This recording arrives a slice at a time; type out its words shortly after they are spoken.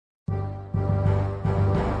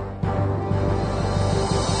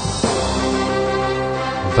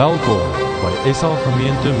Welkom by SA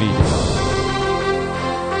Gemeente Media.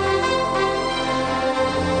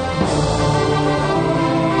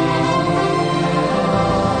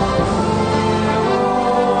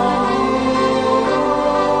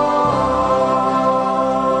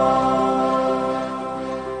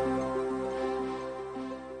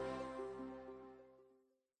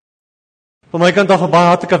 Van my kant af 'n baie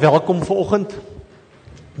hartlike welkom vanoggend.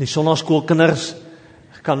 Die sonnaskoolkinders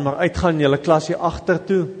kan maar uitgaan julle klas hier agter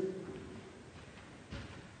toe.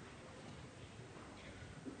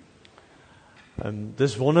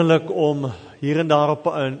 Dis wonderlik om hier en daar op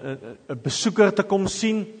 'n besoeker te kom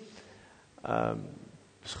sien.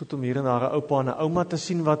 Dis goed om hier en daar 'n oupa en 'n ouma te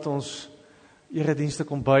sien wat ons eredienste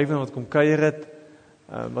kom bywoon, wat kom kuier het.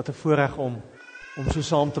 Wat 'n voorreg om so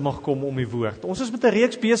saam te mag kom om die woord. Ons is met 'n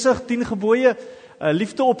reeks besig, 10 gebooie,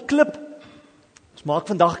 liefde op klip. Ons maak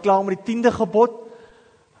vandag klaar met die 10de gebod.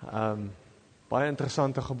 Baie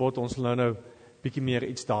interessante gebod, ons wil nou bietjie meer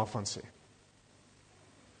iets daarvan sê.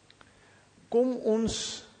 Kom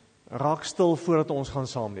ons raak stil voordat ons gaan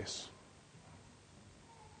saam lees.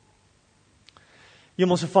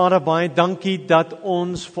 Hemelse Vader, baie dankie dat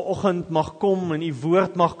ons vanoggend mag kom en u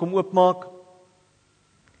woord mag kom oopmaak.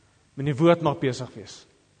 En die woord mag besig wees.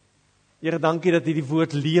 Here, dankie dat hierdie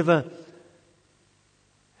woord lewe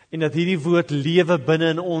en dat hierdie woord lewe binne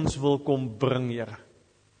in ons wil kom bring, Here.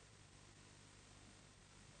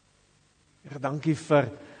 Here, dankie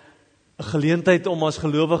vir 'n geleentheid om as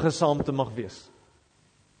gelowiges saam te mag wees.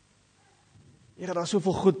 Here, daar is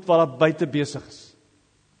soveel goed wat daar buite besig is.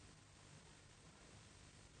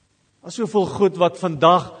 Daar is soveel goed wat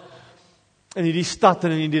vandag in hierdie stad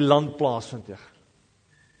en in hierdie land plaasvind, Here.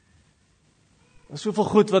 Daar is soveel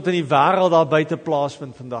goed wat in die wêreld daar buite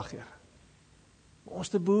plaasvind vandag, Here. Maar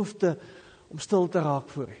ons het behoefte om stil te raak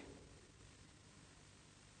voor U.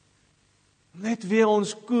 Om net weer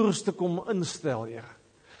ons koers te kom instel, Here.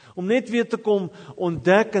 Om net weer te kom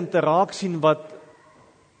ontdek en te raak sien wat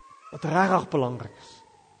regtig belangrik is.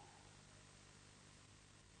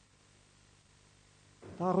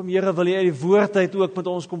 Daarom, Here, wil U uit die woord uit ook met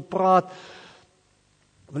ons kom praat.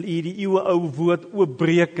 Wil U die eeue ou woord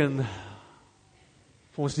oopbreek en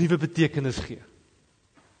vir ons nuwe betekenis gee.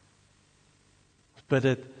 Ons bid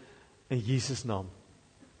dit in Jesus naam.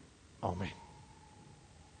 Amen.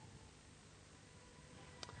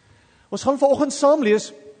 Ons gaan vanoggend saam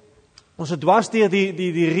lees. Ons het dwars deur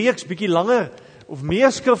die reeks bietjie langer of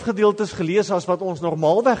meer skrifgedeeltes gelees as wat ons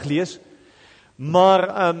normaalweg lees.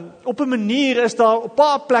 Maar op 'n manier is daar 'n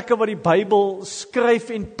paar plekke waar die Bybel skryf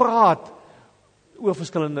en praat oor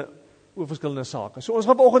verskillende sake. So ons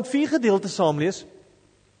gaan vanoggend 4 gedeeltes saam lees.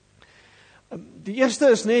 Die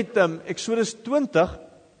eerste is net Exodus 20.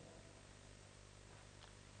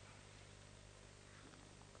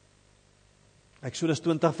 Exodus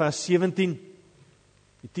 20 vers 17.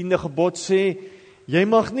 Die 10de gebod sê, jy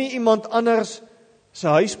mag nie iemand anders sy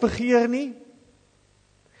huis begeer nie.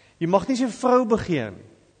 Jy mag nie sy vrou begeer nie.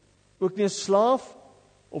 Ook nie 'n slaaf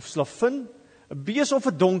of slavin, 'n bees of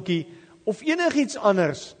 'n donkie of enigiets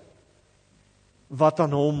anders wat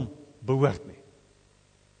aan hom behoort nie.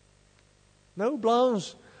 Nou blaas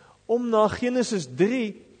ons om na Genesis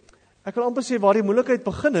 3, ek wil amper sê waar die moeilikheid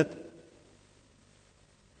begin het.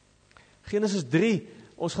 Genesis 3,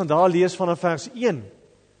 ons gaan daar lees vanaf vers 1.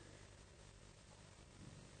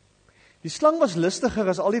 Die slang was listiger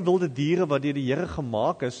as al die wilde diere wat deur die Here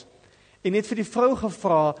gemaak is, en het vir die vrou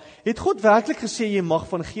gevra, het God werklik gesê, jy mag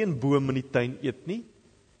van geen boom in die tuin eet nie?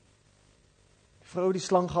 Die vrou het die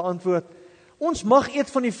slang geantwoord, ons mag eet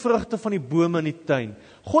van die vrugte van die bome in die tuin.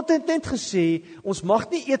 God het net gesê, ons mag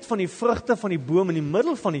nie eet van die vrugte van die boom in die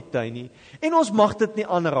middel van die tuin nie, en ons mag dit nie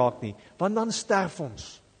aanraak nie, want dan sterf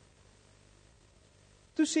ons.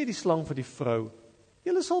 Toe sê die slang vir die vrou,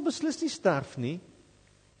 julle sal beslis nie sterf nie,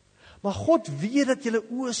 maar God weet dat julle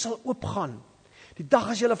oë sal oopgaan, die dag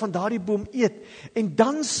as julle van daardie boom eet, en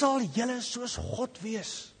dan sal julle soos God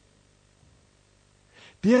wees,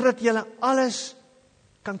 deurdat julle alles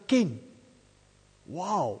kan ken.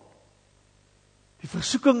 Wow, die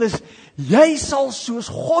versoeking is, jy sal soos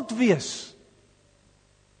God wees.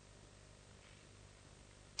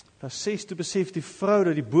 Vers 6, toe besef die vrou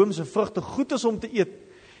dat die boom se vrugte goed is om te eet,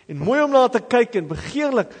 en mooi om na te kyk en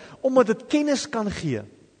begeerlik, omdat dit kennis kan gee.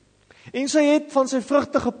 En sy het van sy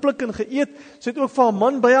vrugte gepluk en geëet, sy het ook vir haar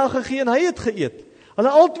man by haar gegee en hy het geëet. Hulle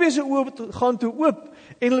albei se oë gaan toe oop,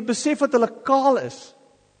 en hulle besef dat hulle kaal is.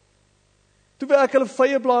 Toe werk hulle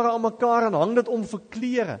vyeblare aan mekaar en hang dit om vir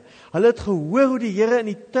klere. Hulle het gehoor hoe die Here in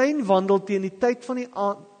die tuin wandel teen die tyd van die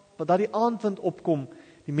aand, wat daar die aandwind opkom.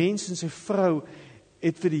 Die mens en sy vrou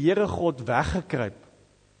het vir die Here God weggekruip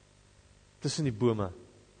tussen die bome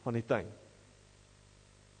van die tuin.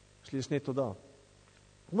 Ons lees net tot daar.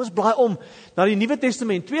 Kom ons blaai om na die Nuwe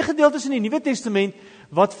Testament. 2 gedeeltes in die Nuwe Testament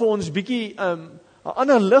wat vir ons bietjie 'n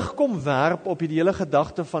ander lig kom werp op die hele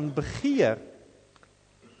gedagte van begeer.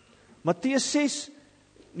 Matteus 6,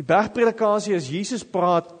 die bergpredikasie as Jesus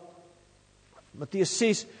praat, Matteus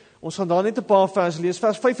 6, ons gaan daar net 'n paar verse lees,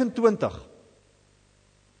 vers 25.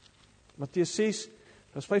 Matteus 6,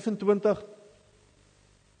 vers 25.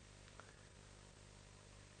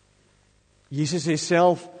 Jesus sê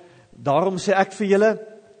self, daarom sê ek vir julle,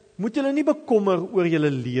 moet julle nie bekommer oor julle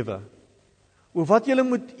lewe, oor wat julle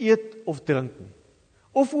moet eet of drink nie,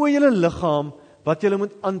 of oor julle liggaam, wat julle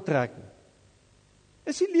moet aantrek nie.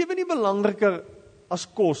 Is die lewe nie belangriker as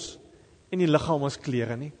kos en die liggaam as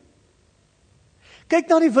klere nie? Kyk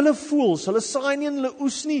na die wilde voëls, hulle saai nie en hulle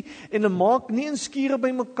oes nie en hulle maak nie in skure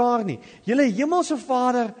by mekaar nie. Julle hemelse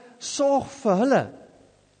Vader sorg vir hulle.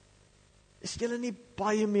 Is julle nie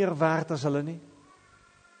baie meer werd as hulle nie?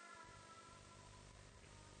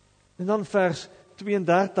 En dan vers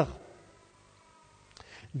 32.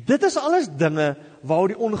 Dit is alles dinge waaroor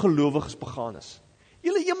die ongelowiges begaan is.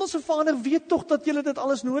 Julle hemelse Vader weet tog dat julle dit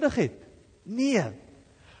alles nodig het. Nee.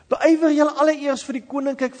 Beywer julle allereers vir die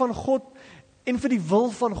koninkryk van God en vir die wil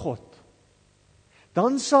van God.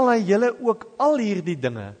 Dan sal hy julle ook al hierdie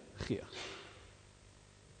dinge gee.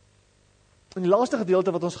 In die laaste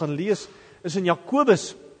gedeelte wat ons gaan lees is in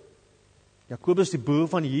Jakobus. Jakobus, die broer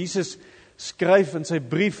van Jesus, skryf in sy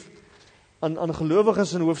brief aan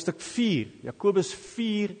gelowiges in hoofstuk 4. Jakobus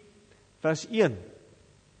 4 vers 1.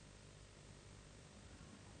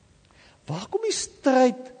 Waar kom die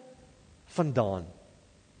stryd vandaan?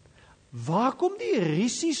 Waar kom die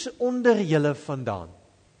rusies onder julle vandaan?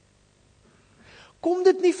 Kom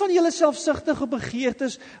dit nie van julle selfsugtige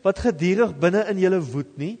begeertes wat gedurig binne in julle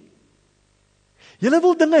woed nie? Julle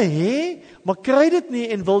wil dinge hê, maar kry dit nie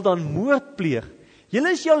en wil dan moord pleeg.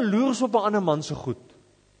 Julle is jaloers op 'n ander man se goed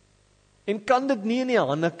en kan dit nie in die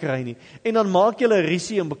hande kry nie. En dan maak julle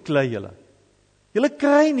rusie en beklei julle. Julle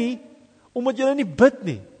kry nie omdat julle nie bid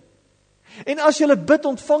nie. En as julle bid,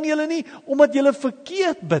 ontvang julle nie omdat julle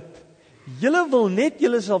verkeerd bid. Julle wil net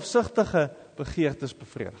julle selfsugtige begeertes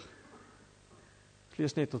bevredig. Ek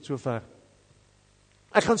lees net tot sover.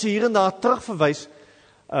 Ek gaan so hier en daar terugverwys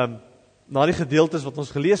na die gedeeltes wat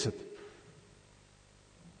ons gelees het.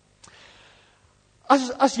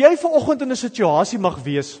 As jy vanoggend in 'n situasie mag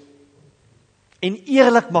wees en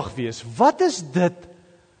eerlik mag wees, wat is dit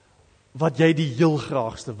wat jy die heel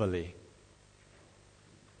graagste wil hê?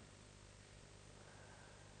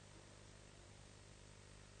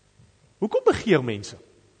 Hoekom begeer mense?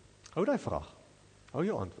 Hou daai vraag. Hou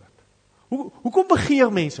jou antwoord. Hoekom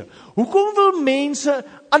begeer mense? Hoekom wil mense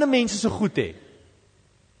ander mense se goed hê?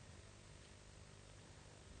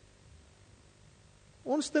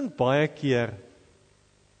 Ons dink baie keer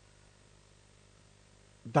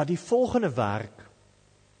dat die volgende werk,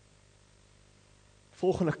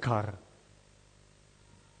 volgende kar,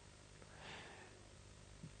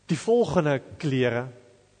 die volgende klere,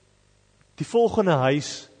 die volgende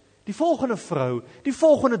huis, die volgende vrou, die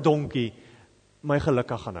volgende donkie, my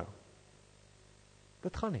gelukkig gaan hou.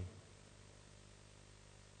 Dit gaan nie.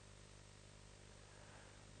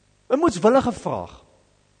 'n moetswillige vraag.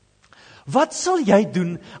 Wat sal jy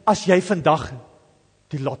doen as jy vandag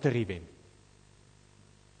die lotterie wen?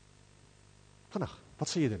 Vandag, wat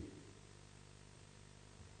sal jy doen?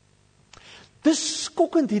 Dis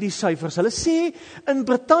skokkend hierdie syfers. Hulle sê in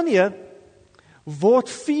Brittanje word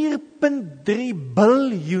 4.3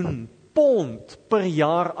 biljoen pond per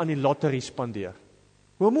jaar aan die lotterie spandeer.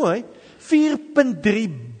 Hoe mooi? 4.3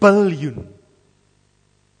 biljoen.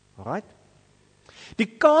 Alright?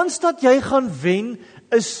 Die kans dat jy gaan wen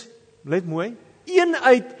is, let mooi, 1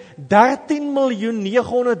 uit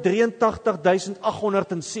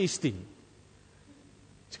 13.983.816.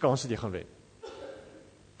 Dis die kans dat jy gaan wen.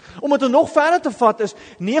 Om dit nog verder te vat is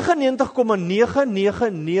 99,9999%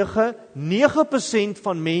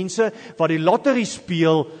 van mense wat die lotterie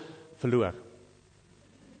speel, verloor.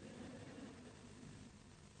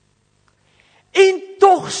 En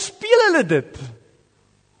tog speel hulle dit.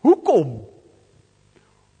 Hoekom?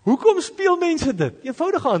 Hoekom speel mense dit?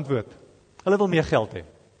 Eenvoudige antwoord. Hulle wil meer geld hê.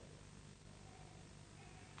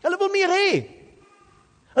 Hulle wil meer hê.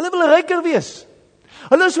 Hulle wil ryker wees.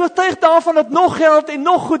 Hulle is oortuig daarvan dat nog geld en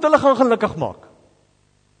nog goed hulle gaan gelukkig maak.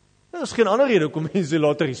 Daar is geen ander rede hoekom mense die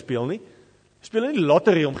lotterie speel nie. Speel nie die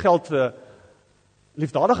lotterie om geld vir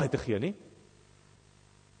liefdadigheid te gee nie.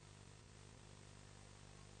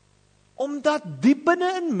 Omdat diep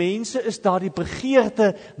binne in mense is daar die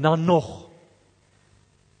begeerte na nog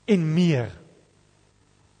en meer.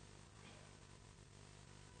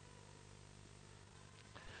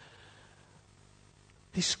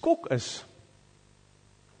 Die skok is,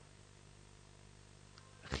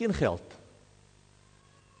 geen geld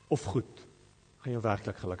of goed gaan jou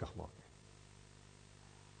werklik gelukkig maak.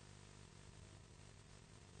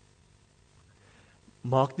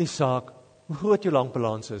 Maak nie saak hoe groot jou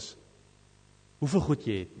bankbalans is, hoeveel goed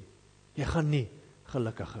jy het nie. Jy gaan nie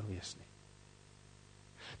gelukkiger wees nie.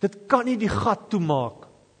 Dit kan nie die gat toemaak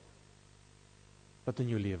wat in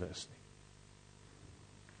jou lewe is nie.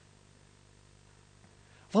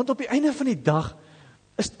 Want op die einde van die dag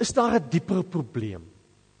is daar 'n diepere probleem.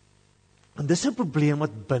 En dis 'n probleem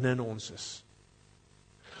wat binne in ons is.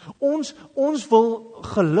 Ons wil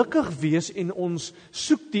gelukkig wees en ons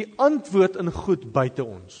soek die antwoord in goed buite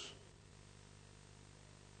ons.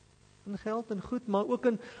 In geld en goed, maar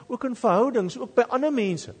ook in verhoudings, ook by ander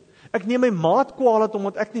mense. Ek neem my maat kwaad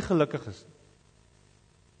omdat ek nie gelukkig is nie.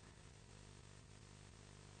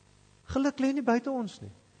 Geluk lê nie buite ons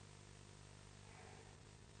nie.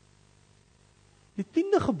 Die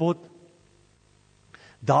 10de gebod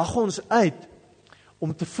daag ons uit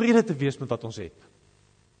om tevrede te wees met wat ons het.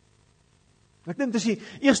 Ek dink dis die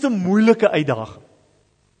eerste moeilike uitdaging.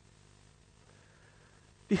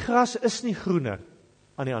 Die gras is nie groener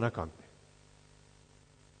aan die ander kant nie.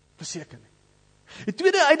 Verseker nie. Die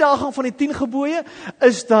tweede uitdaging van die 10 gebooie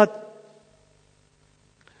is dat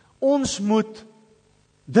ons moet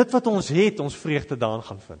dit wat ons het, ons vreugde daarin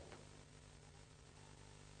gaan vind.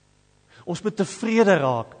 Ons moet tevrede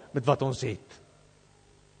raak met wat ons het.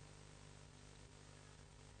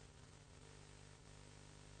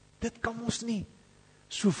 Dit kan ons nie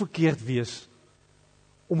so verkeerd wees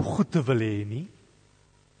om goed te wil hê nie,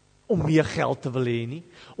 om meer geld te wil hê nie,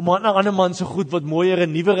 om 'n ander man se goed wat mooier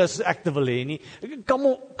en nuwer is as ek te wil hê nie.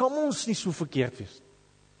 Kan ons nie so verkeerd wees?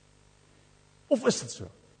 Of is dit so?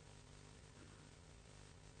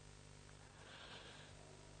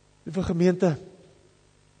 Liewe gemeente,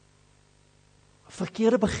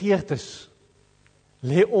 verkeerde begeertes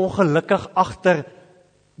lê ongelukkig agter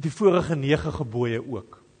die vorige 9 gebooie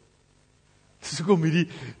ook. Dis hoekom hierdie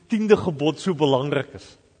 10de gebod so belangrik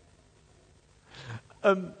is.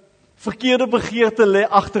 Verkeerde begeerte lê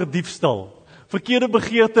agter diefstal. Verkeerde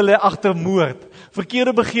begeerte lê agter moord.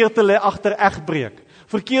 Verkeerde begeerte lê agter egbreek.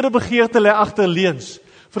 Verkeerde begeerte lê agter leuns.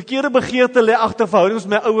 Verkeerde begeerte lê agter verhoudings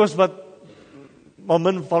met my ouers wat maar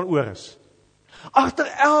min van oor is. Agter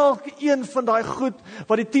elkeen van daai goed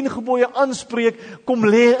wat die 10 gebooie aanspreek, kom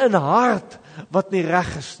lê 'n hart wat nie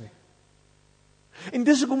reg is nie. En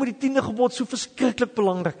dis hoekom die 10de gebod so verskriklik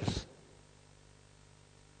belangrik is.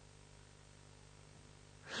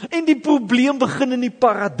 En die probleem begin in die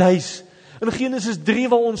paradys. In Genesis 3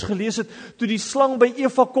 waar ons gelees het, toe die slang by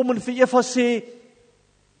Eva kom en vir Eva sê,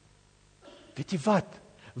 weet jy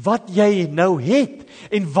wat jy nou het,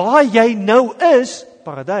 en waar jy nou is,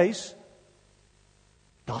 paradys,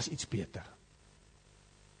 daar's iets beter.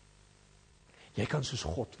 Jy kan soos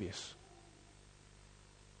God wees.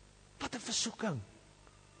 Wat 'n versoeking.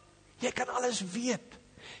 Jy kan alles weet.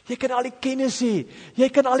 Jy kan al die kennis hê. Jy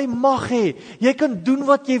kan al die mag hê. Jy kan doen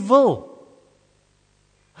wat jy wil.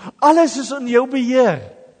 Alles is in jou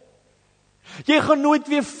beheer. Jy gaan nooit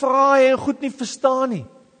weer vra en goed nie verstaan nie.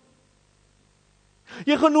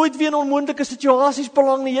 Jy gaan nooit weer in onmoontlike situasies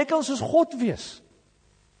beland nie. Jy kan soos God wees.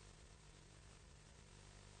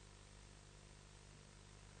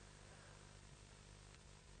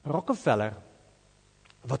 Rockefeller,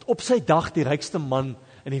 wat op sy dag die rykste man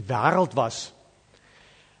in die wêreld was,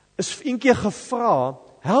 is een keer gevra,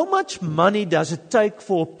 how much money does it take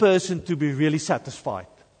for a person to be really satisfied?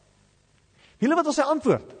 Julle wat was sy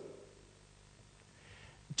antwoord?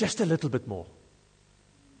 Just a little bit more.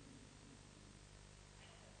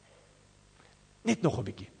 Net nog 'n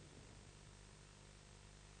bietjie.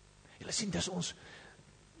 Julle sien,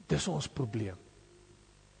 dis ons probleem.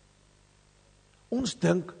 Ons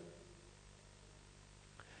dink,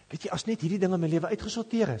 weet jy, as net hierdie dinge in my lewe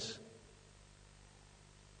uitgesorteer is,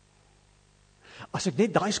 as ek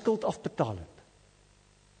net daai skuld afbetaal het,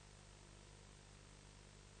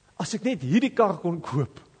 as ek net hierdie kar kon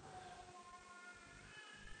koop,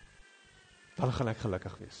 dan gaan ek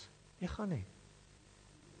gelukkig wees. Jy gaan nie.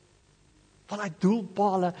 Want die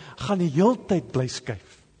doelpale gaan die heeltyd bly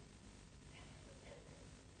skuif.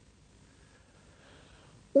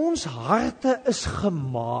 Ons harte is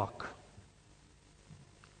gemaak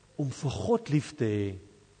om vir God lief te hê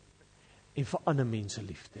en vir ander mense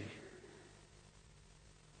lief te hê.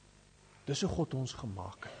 Dis hoe God ons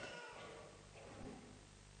gemaak het.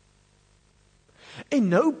 En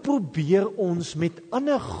nou probeer ons met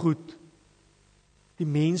ander goed die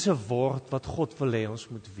mense word wat God wil hê ons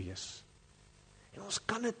moet wees. En ons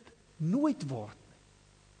kan dit nooit word nie.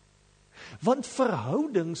 Want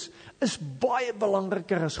verhoudings is baie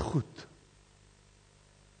belangriker as goed.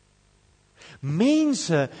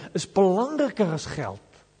 Mense is belangriker as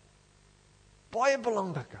geld. Baie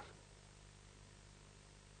belangriker.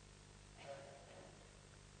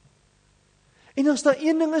 En as daar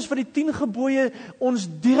een ding is wat die 10 gebooie ons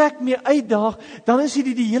direk mee uitdaag, dan is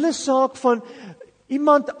dit die hele saak van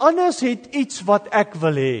iemand anders het iets wat ek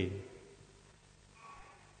wil hê.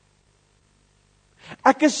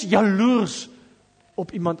 Ek is jaloers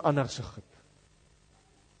op iemand anders se goed.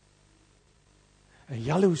 En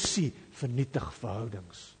jaloesie vernietig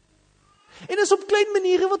verhoudings. En dis op klein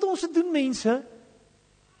maniere wat ons dit doen, mense.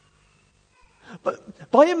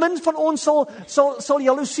 Baie min van ons sal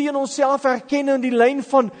jaloesie in onsself herken in die lyn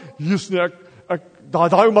van, Jesus nee, ek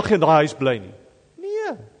daai mag geen daai huis bly nie.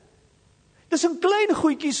 Nee. Dis 'n klein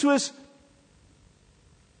goedjie soos,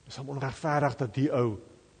 dis onregverdig dat die ou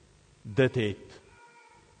dit het.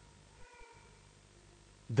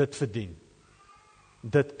 Dit verdien.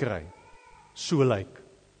 Dit kry. So lyk.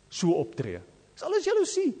 So optree. Dis alles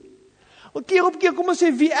jaloesie. Want keer op keer kom ons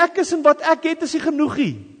sê, wie ek is en wat ek het, is nie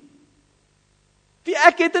genoegie. Wie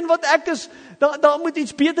ek het en wat ek is, daar moet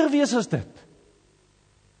iets beter wees as dit.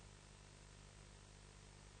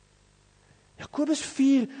 Jakobus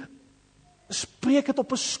 4 spreek dit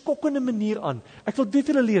op 'n skokkende manier aan. Ek wil dit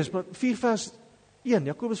vir julle lees, maar 4 vers 1,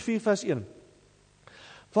 Jakobus 4 vers 1.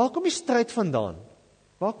 Waar kom die stryd vandaan?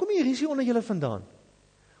 Waar kom die rusie onder julle vandaan?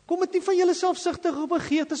 Kom dit nie van julle selfsugtige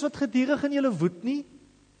begeertes wat gedurig in julle woed nie?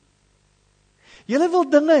 Julle wil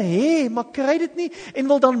dinge hê, maar kry dit nie en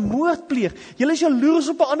wil dan moord pleeg. Julle is jaloers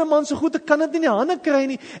op 'n ander man se goed, ek kan dit nie in die hande kry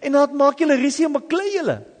nie en dan maak julle rusie en baklei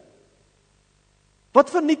julle. Wat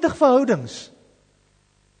vernietig verhoudings?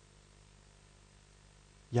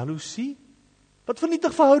 Jaloesie? Wat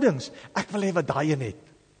vernietig verhoudings? Ek wil hê wat daai een het.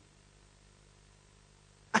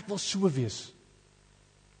 Ek wil so wees.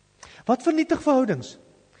 Wat vernietig verhoudings?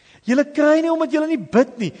 Julle kry nie omdat julle nie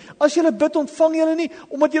bid nie. As julle bid, ontvang julle nie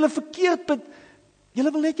omdat julle verkeerd bid.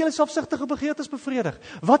 Julle wil net julle selfsugtige begeertes bevredig.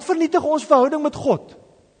 Wat vernietig ons verhouding met God?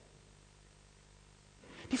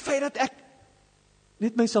 Die feit dat ek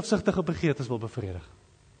net my selfsugtige begeertes wil bevredig.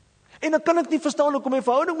 En dan kan ek nie verstaan hoekom my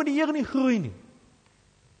verhouding met die Here nie groei nie.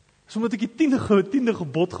 Dis omdat ek die 10de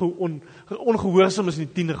gebod ongehoorsaam is in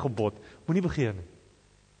die 10de gebod. Moenie begeer nie.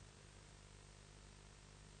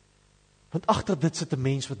 Want agter dit sit 'n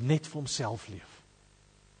mens wat net vir homself leef.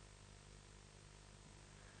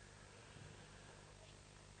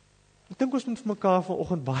 Ek dink ons moet vir mekaar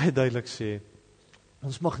vanoggend baie duidelik sê,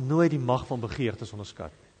 ons mag nooit die mag van begeertes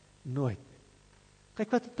onderskat nie. Nooit.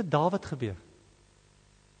 Kyk wat het met Dawid gebeur.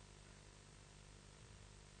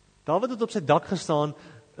 Dawid het op sy dak gestaan,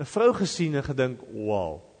 'n vrou gesien en gedink,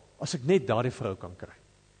 wow, as ek net daardie vrou kan kry.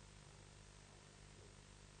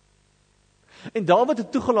 En Dawid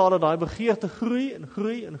het toegelaat dat daai begeerte groei en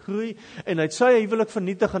groei en groei en hy het sy huwelik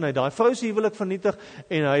vernietig en hy het daai vrou se huwelik vernietig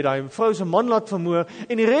en hy het daai vrou se man laat vermoor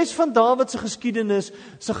en die res van Dawid se geskiedenis,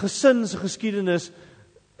 sy gesin se geskiedenis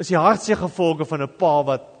is die hartseer gevolge van 'n pa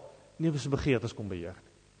wat nie sy begeertes kon beheer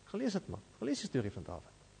nie. Gelees dit man, gelees die storie van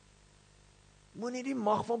Dawid. Moenie die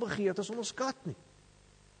mag van begeertes onderskat nie.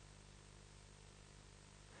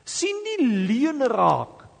 Sien die leuen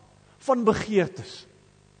raak van begeertes.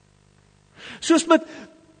 Soos met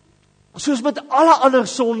alle ander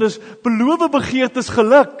sondes, beloof begeertes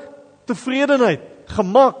geluk, tevredenheid,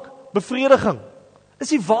 gemak, bevrediging. Is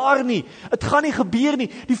nie waar nie, het gaan nie gebeur nie,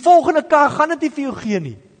 die volgende kar gaan dit nie vir jou gee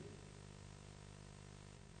nie.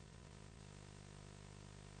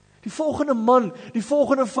 Die volgende man, die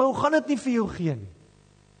volgende vrou gaan dit nie vir jou gee nie.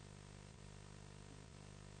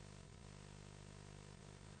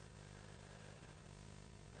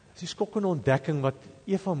 Dis die skokkende ontdekking wat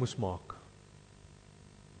Eva moes maak.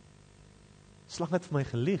 Slang het vir my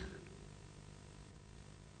gelieg.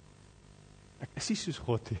 Ek is nie soos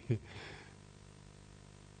God nie.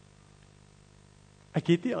 Ek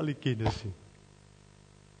het nie al die kennis nie.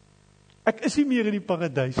 Ek is nie meer in die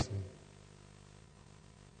paradys nie.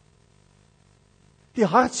 Die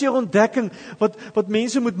hartseer ontdekking wat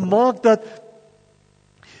mense moet maak dat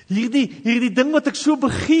hierdie ding wat ek so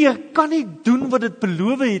begeer, kan nie doen wat dit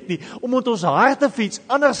beloof het nie, omdat ons harte vir iets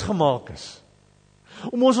anders gemaak is.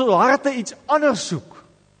 Om ons harte iets anders soek.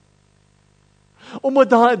 Omdat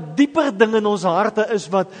daar 'n dieper ding in ons harte is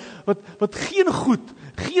wat geen goed,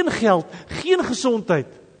 geen geld, geen gesondheid,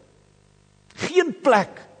 geen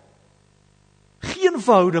plek, geen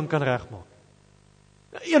verhouding kan regmaak.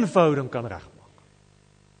 Een verhouding kan regmaak.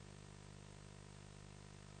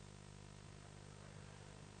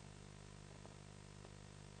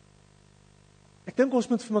 Ek dink ons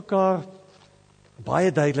moet vir mekaar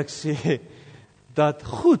baie duidelik sê, dat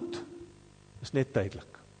goed is net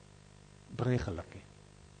tydelik. Bring nie geluk nie.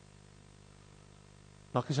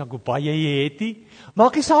 Maak nie saak hoe baie jy het nie,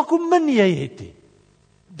 maak nie saak hoe min jy het nie.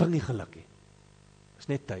 Bring nie geluk nie. Is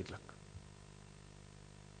net tydelik.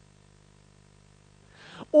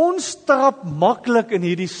 Ons trap maklik in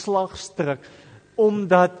hierdie slagstrik,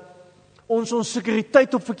 omdat ons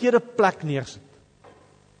sekuriteit op verkeerde plek neersit.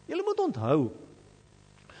 Julle moet onthou,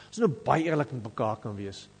 ons nou baie eerlik met mekaar kan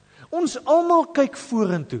wees. Ons almal kyk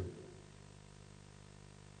vorentoe.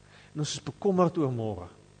 En ons is bekommerd oor môre.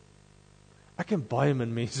 Ek ken baie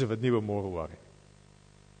min mense wat nie oor môre worry.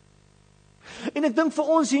 En ek dink vir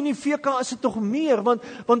ons hier in die VK is dit tog meer,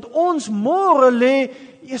 want ons môre lê,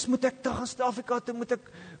 eers moet ek terug aan Suid-Afrika toe, moet ek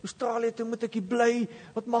Australië toe, moet ek hier bly,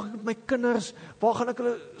 wat maak ek met my kinders, waar gaan ek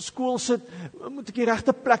hulle skool sit, moet ek die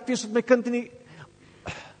regte plek wees met my kind in die...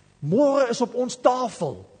 Môre is op ons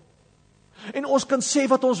tafel. En ons kan sê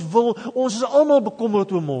wat ons wil, ons is almal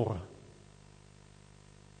bekommerd oor môre.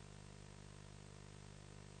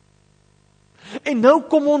 En nou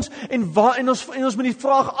kom ons en ons moet die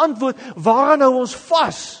vraag antwoord, waaraan hou ons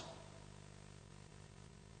vas?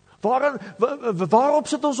 Waarop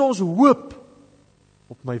sit ons hoop?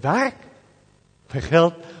 Op my werk, op my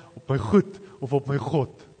geld, op my goed of op my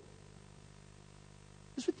God?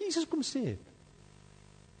 Dis wat Jesus kom sê het.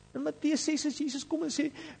 In Matteus 6 as Jesus kom en sê,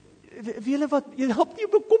 weet julle wat, jy help nie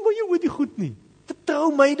bekommer jou oor die goed nie.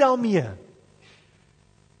 Vertrou my daarmee.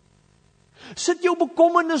 Sit jou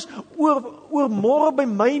bekommernis oor môre by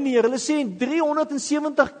my neer. Hulle sê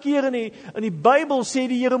 370 keer in die Bybel sê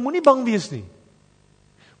die Here, moenie bang wees nie.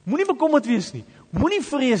 Moenie bekommerd wees nie. Moenie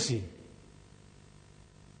vrees nie.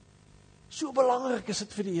 So belangrik is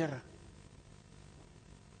dit vir die Here.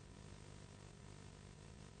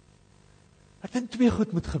 Ek dink twee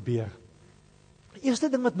goed moet gebeur. Die eerste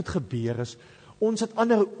ding wat moet gebeur is, ons het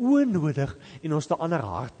ander oë nodig en ons het 'n ander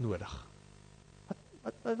hart nodig.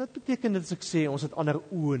 Wat beteken dit as ek sê, ons het ander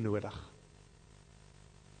oë nodig?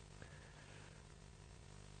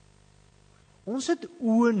 Ons het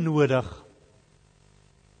oë nodig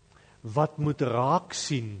wat moet raak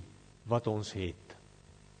sien wat ons het.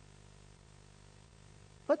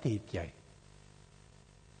 Wat het jy?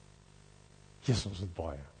 Jesus, ons het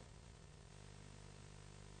baie.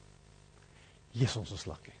 Jesus, ons is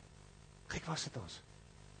lucky. Kyk, waar sit ons?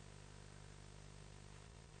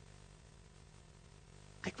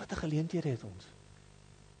 Kyk wat 'n geleenthede het ons.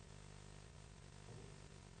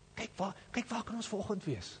 Kyk waar kan ons vanoggend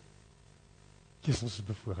wees? Jesus, ons is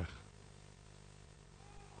bevoorreg.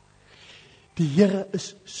 Die Here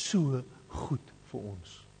is so goed vir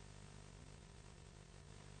ons.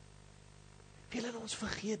 Vele ons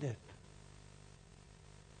vergeet dit.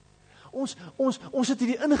 Ons het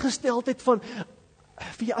hierdie ingesteldheid van,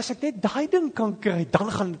 as ek net daai ding kan kry,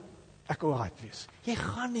 dan gaan ek alright wees. Jy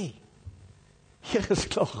gaan nie. Here is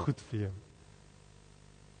klaar goed vir jou.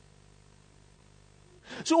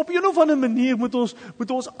 So op een of ander manier moet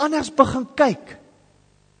ons anders begin kyk.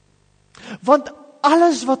 Want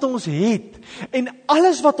alles wat ons het en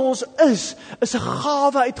alles wat ons is 'n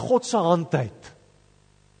gawe uit God se hand uit.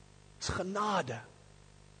 Dis genade.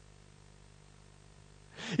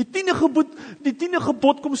 Die 10de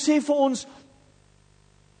gebod kom sê vir ons,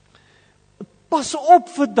 pas op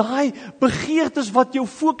vir daai begeertes wat jou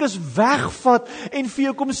fokus wegvat en vir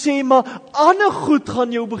jou kom sê, maar ander goed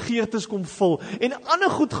gaan jou begeertes kom vul en ander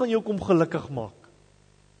goed gaan jou kom gelukkig maak.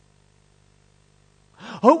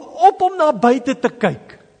 Hou op om na buite te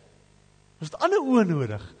kyk. Ons het ander oë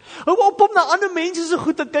nodig. Hou op om na ander mense se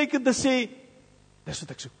goed te kyk en te sê, dis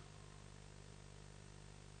wat ek soek.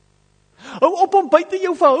 Hou op om buite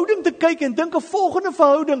jou verhouding te kyk en dink 'n volgende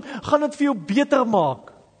verhouding gaan dit vir jou beter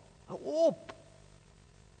maak. Hou op.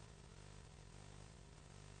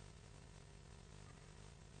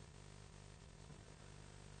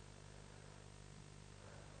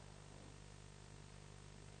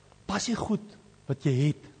 Pas jy goed wat jy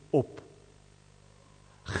het op.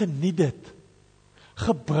 Geniet dit.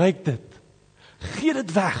 Gebruik dit. Gee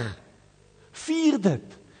dit weg. Vier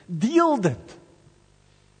dit. Deel dit.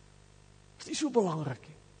 Dit is nie so belangrik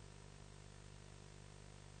nie.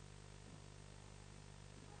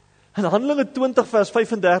 In Handelinge 20 vers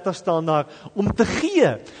 35 staan daar, om te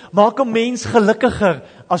gee, maak 'n mens gelukkiger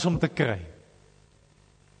as om te kry.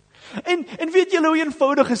 En weet julle hoe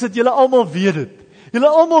eenvoudig is dit? Julle almal weet dit. Julle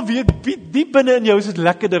almal weet, diep binne in jou is dit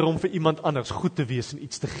lekkerder om vir iemand anders goed te wees en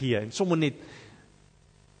iets te gee, en sommer net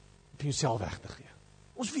vir jouself weg te gee.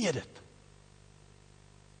 Ons weet dit.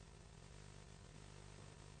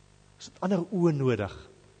 Ons het ander oë nodig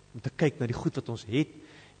om te kyk na die goed wat ons het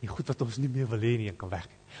die goed wat ons nie meer wil hê nie, en kan weg.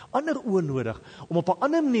 Ander oë nodig, om op 'n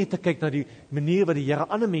ander manier te kyk na die manier wat die Here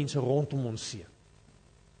ander mense rondom ons sien.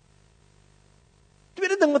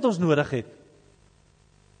 Tweede ding wat ons nodig het,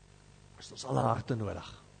 is ons alle harte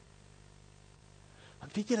nodig.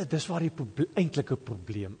 Want weet julle, dis waar die eintlike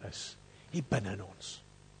probleem is, hier binne in ons.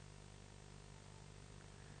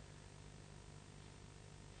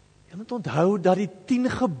 Jy moet onthou dat die 10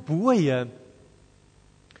 gebooie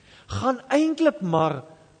gaan eintlik maar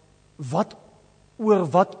oor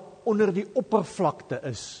wat onder die oppervlakte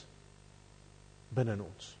is binne in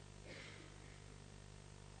ons.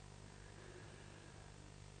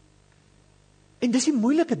 En dis die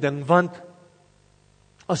moeilike ding, want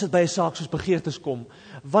as dit by 'n saak soos begeertes kom,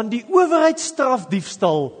 want die owerheid straf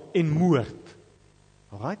diefstal en moord.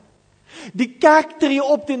 Alright? Die kerk tree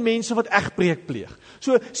op teen mense wat egbreek pleeg.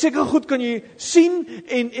 So seker goed kan jy sien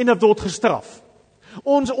en dit word gestraf.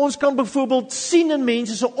 Ons kan byvoorbeeld sien in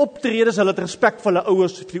mense se optredes, hulle het respek vir hulle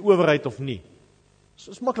ouers, vir die owerheid of nie.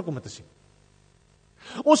 So is maklik om dit te sien.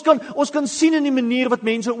 Ons kan sien in die manier wat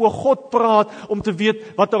mense oor God praat, om te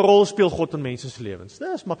weet wat 'n rol speel God in mense se lewens.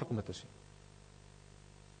 Dit is maklik om dit te sien.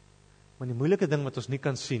 Maar die moeilike ding wat ons nie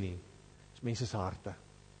kan sien nie, is mense se harte.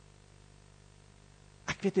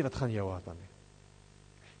 Ek weet nie wat gaan in jou hart aan nie.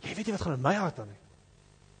 Jy weet nie wat gaan in my hart aan nie.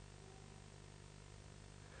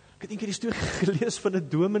 Ek het eendag die storie gelees van 'n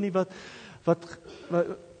dominee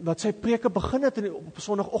wat sy preke begin het op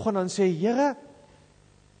Sondagoggend en sê, Here,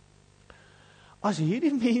 as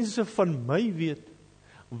hierdie mense van my weet,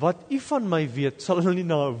 wat U van my weet, sal hulle nie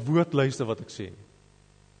na 'n woord luister wat ek sê nie.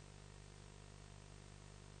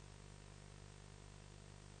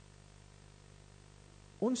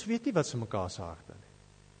 Ons weet nie wat se mekaar se harte nie.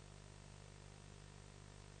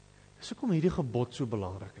 Dis hoekom hierdie gebod so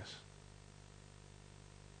belangrik is.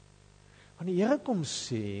 Want die Here kom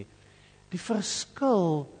sê, die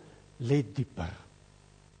verskil lê dieper.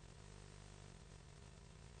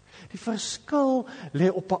 Die verskil lê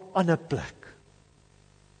op 'n ander plek.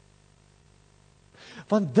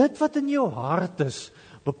 Want dit wat in jou hart is,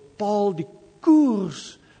 bepaal die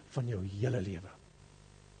koers van jou hele lewe.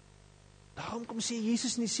 Daarom kom sê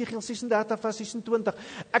Jesus in Jesegiel 36 vers 26,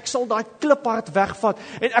 ek sal daai kliphart wegvat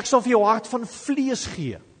en ek sal vir jou hart van vlees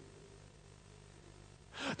gee.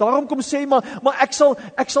 Daarom kom sê maar ek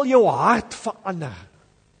sal jou hart verander.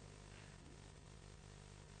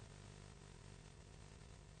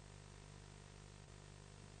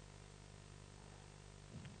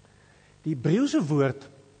 Die Hebreëse woord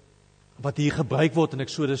wat hier gebruik word in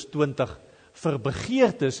Eksodus 20 vir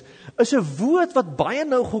begeertes, is 'n woord wat baie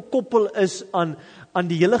nou gekoppel is aan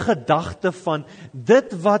die hele gedagte van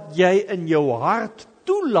dit wat jy in jou hart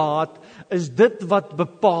toelaat, is dit wat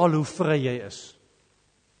bepaal hoe vry jy is.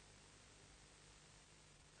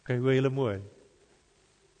 Okay, hoor julle mooi.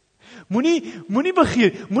 Moenie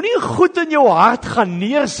begeer, moenie goed in jou hart gaan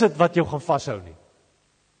neersit wat jou gaan vashou nie.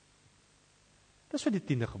 Dis wat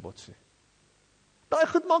die 10de gebod sê. Daai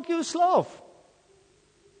goed maak jou 'n slaaf.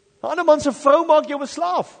 'n ander man se vrou maak jou 'n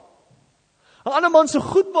slaaf. 'n ander man se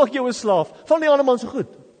goed maak jou 'n slaaf van die ander man se goed.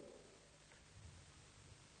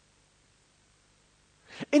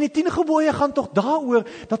 En die 10 gebooie gaan tog daaroor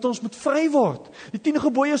dat ons moet vry word. Die 10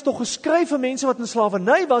 gebooie is tog geskryf vir mense wat in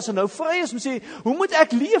slawerny was en nou vry is, om sê, hoe moet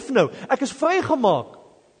ek leef nou? Ek is vrygemaak.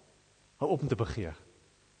 Hou op om te begeer.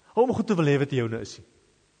 Hou om goed te wil hê wat joune is.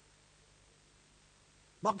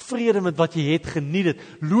 Maak vrede met wat jy het, geniet dit.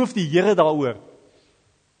 Loof die Here daaroor.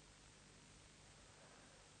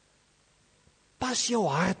 Pas jou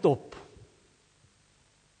hart op.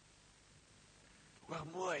 Hoor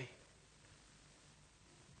mooi.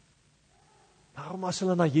 Daarom as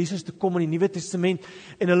hulle na Jesus toe kom in die Nuwe Testament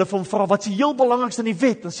en hulle van vra wat is die heel belangrikste in die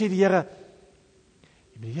wet, dan sê die Here,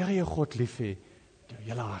 jy moet die Here jou God lief hê met jou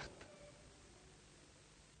hele hart.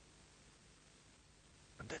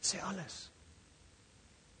 En dit sê alles.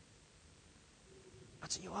 Wat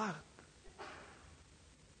is in jou hart?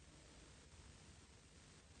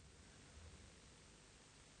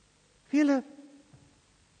 Julle,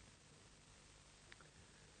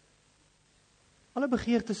 alle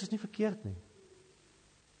begeertes is nie verkeerd nie.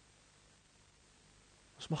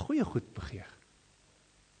 Ons mag goeie goed begeer.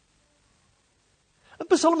 In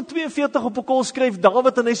Psalm 42 op 'n kol skryf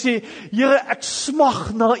Dawid en hy sê, Here, ek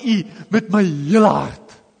smag na U met my hele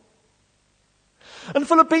hart. In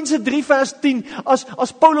Filippense 3 vers 10,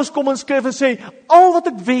 as Paulus kom en skryf en sê, al wat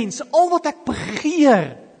ek wens, al wat ek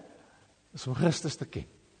begeer, is om Christus te ken.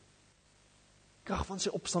 Krag van sy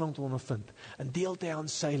opstanding te ondervind, en deel te hê aan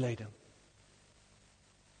sy lyding.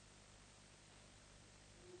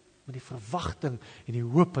 Met die verwagting en die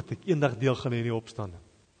hoop dat ek eendag deel gaan hê in die opstanding.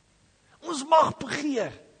 Ons mag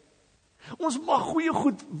begeer. Ons mag goeie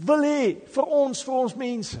goed wil hê vir ons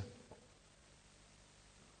mense.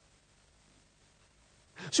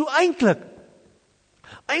 So eintlik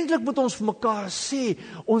moet ons vir mekaar sê,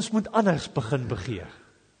 ons moet anders begin begeer.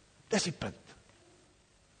 Dis die punt.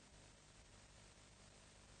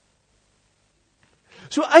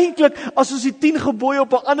 So eintlik, as ons die 10 gebooie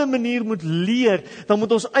op 'n ander manier moet leer, dan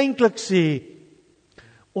moet ons eintlik sê,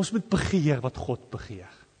 ons moet begeer wat God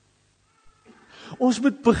begeer. Ons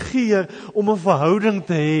moet begeer om 'n verhouding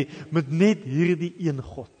te hê met net hierdie een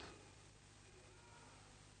God.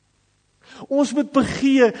 Ons moet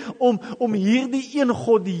begeer om hierdie een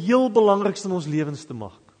God die heel belangrikste in ons lewens te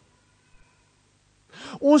maak.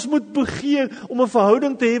 Ons moet begeer om 'n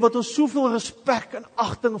verhouding te hê wat ons soveel respek en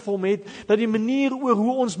agting vir hom het, dat die manier oor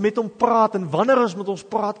hoe ons met hom praat en wanneer ons met ons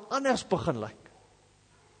praat anders begin lyk.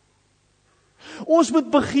 Ons moet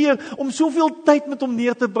begeer om soveel tyd met hom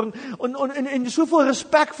neer te bring en soveel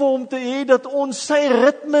respek vir hom te hê dat ons sy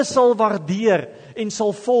ritme sal waardeer en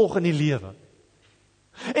sal volg in die lewe.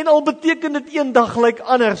 En al beteken dit eendag lyk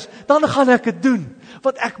anders, dan gaan ek dit doen,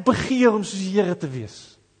 want ek begeer om soos die Here te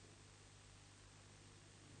wees.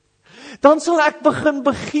 Dan sal ek begin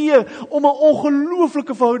begeer om 'n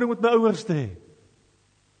ongelooflike verhouding met my ouers te hê.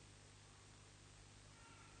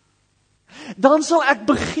 Dan sal ek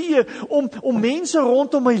begeer om mense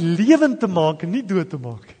rondom my lewend te maak en nie dood te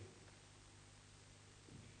maak.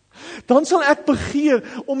 Dan sal ek begeer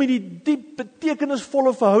om die diep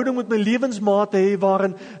betekenisvolle verhouding met my lewensmaat te hê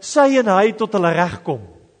waarin sy en hy tot hulle reg kom.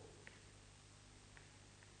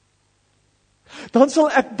 Dan sal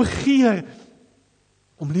ek begeer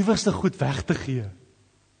om liewerste goed weg te gee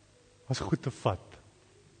as goed te vat.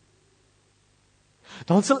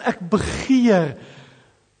 Dan sal ek begeer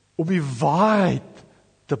om die waarheid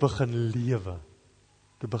te begin lewe,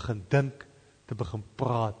 te begin dink, te begin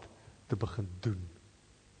praat, te begin doen.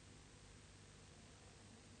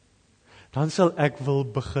 Dan sal ek wil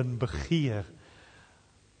begin begeer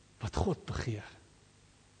wat God begeer.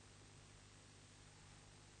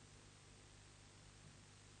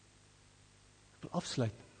 Ek wil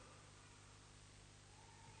afsluit.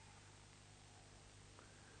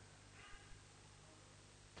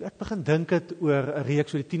 Toe ek begin dink het oor 'n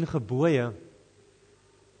reeks oor die 10 gebooie,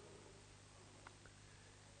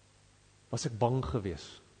 was ek bang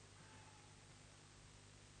geweest.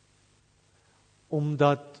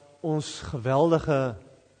 Omdat ons geweldige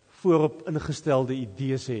voorop ingestelde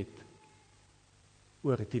idees het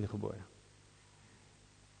oor die 10 gebooie.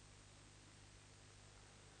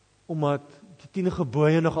 Omdat die 10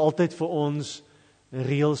 gebooie nog altyd vir ons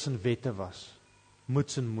reëls en wette was,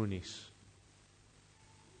 moets en moenies.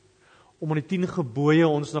 Omdat die 10 gebooie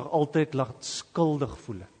ons nog altyd laat skuldig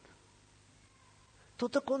voel het.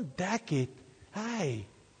 Tot ek ontdek het,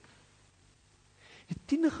 die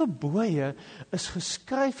 10 gebooie is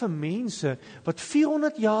geskryf vir mense wat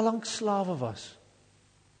 400 jaar lank slawe was.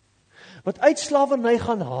 Wat uit slawerny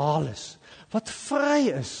gaan haal is. Wat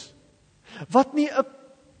vry is. Wat nie 'n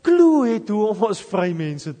klou het hoe om as vry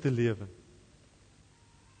mense te lewe.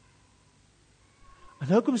 En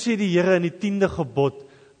nou kom sê die Here in die 10de gebod,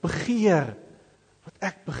 begeer wat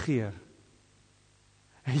ek begeer.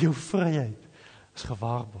 En jou vryheid is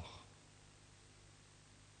gewaarborg.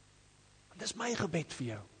 Dis my gebed vir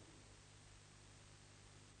jou.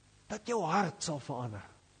 Dat jou hart sal verander.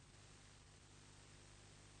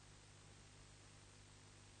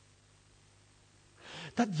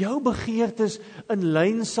 Dat jou begeertes in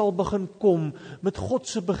lyn sal begin kom met God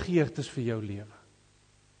se begeertes vir jou lewe.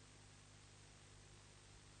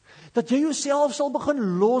 Dat jy jouself sal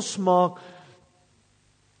begin losmaak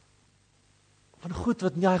van goed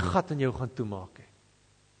wat nie 'n gat in jou gaan toemaak nie.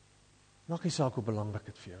 Maak nie saak hoe belangrik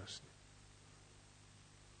dit vir jou is nie.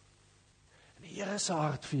 Die Here se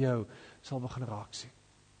hart vir jou sal begin raak sien.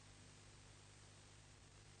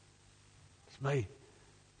 Dis my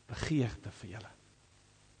begeerte vir julle.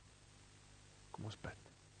 Kom ons bid.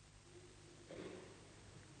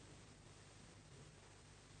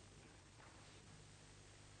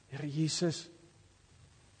 Here Jesus,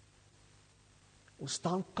 ons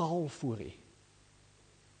staan kaal voor U.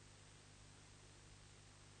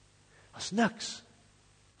 As niks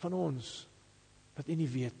van ons wat U nie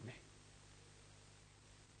weet nie.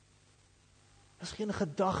 Is geen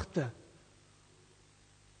gedagte,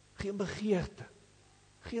 geen begeerte,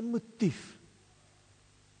 geen motief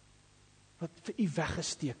wat vir U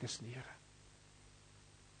weggesteek is, Here.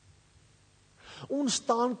 Ons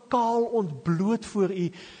staan kaal ontbloot voor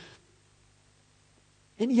U.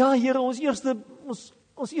 En ja, Here, ons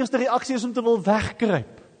eerste reaksie is om te wil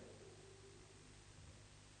wegkruip.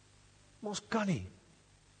 Maar ons kan nie.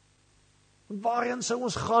 Want waarheen sou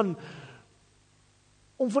ons gaan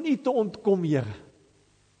om van U te ontkom, Here.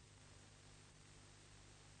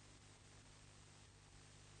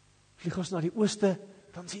 Vlieg ons na die ooste,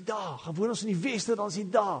 dan is U daar. Gaan woon ons in die weste, dan is U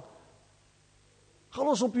daar. Gaan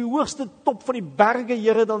ons op die hoogste top van die berge,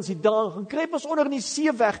 Here, dan is U daar. Gaan kruip ons onder in die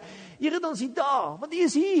see weg, Here, dan is U daar, want U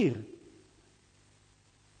is hier.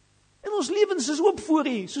 En ons lewens is oop voor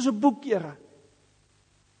U, soos 'n boek, Here.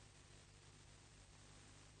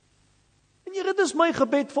 En Here, dit is my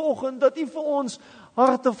gebed vanoggend, dat U vir ons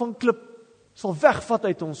harte van klip sal wegvat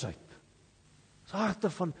uit ons uit. Ons harte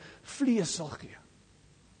van vlees sal gee.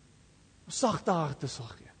 Ons sagte harte sal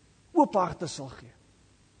gee. Oop harte sal gee.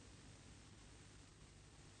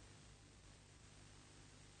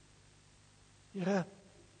 Here,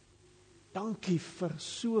 dankie vir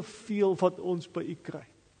soveel wat ons by U kry.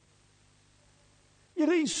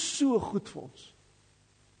 Here, U is so goed vir ons.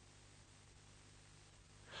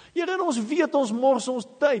 Here, en ons weet ons mors ons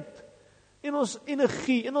tyd, en ons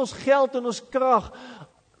energie, en ons geld, en ons krag,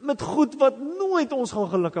 met goed wat nooit ons gaan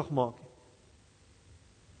gelukkig maak nie.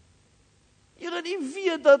 Here, en U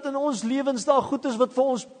weet dat in ons lewens daar goed is wat vir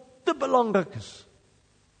ons te belangrik is.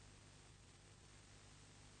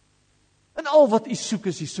 En al wat U soek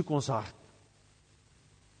is, U soek ons hart.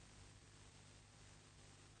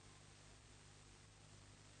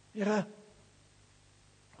 Here,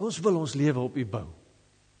 ons wil ons lewe op U bou.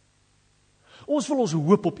 Ons wil ons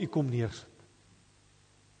hoop op U kom neersit.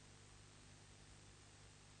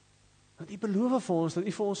 Want U beloof vir ons dat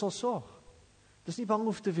U vir ons sal sorg. Dis nie bang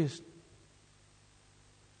hoef te wees nie.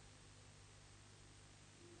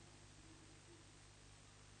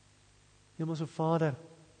 Hemelse Vader,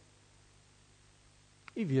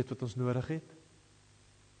 U weet wat ons nodig het.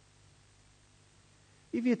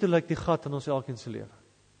 U weet hoe lyk die gat in ons elkeen se lewe.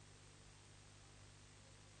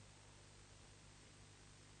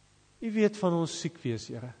 U weet van ons siek wees,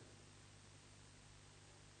 Here.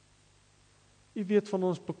 U weet van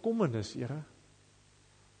ons bekommernis, Here.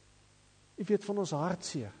 U weet van ons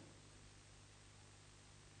hartseer.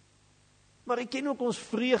 Maar U ken ook ons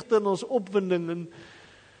vreugde en ons opwinding en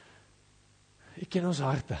U ken ons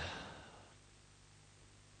harte.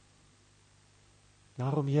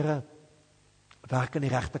 Daarom, Here, werk aan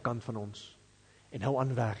die regterkant van ons en hou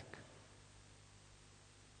aan werk,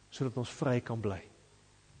 sodat ons vry kan bly.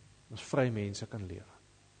 Ons vrye mense kan lewe.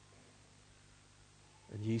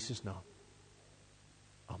 In Jesus naam.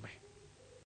 Amen.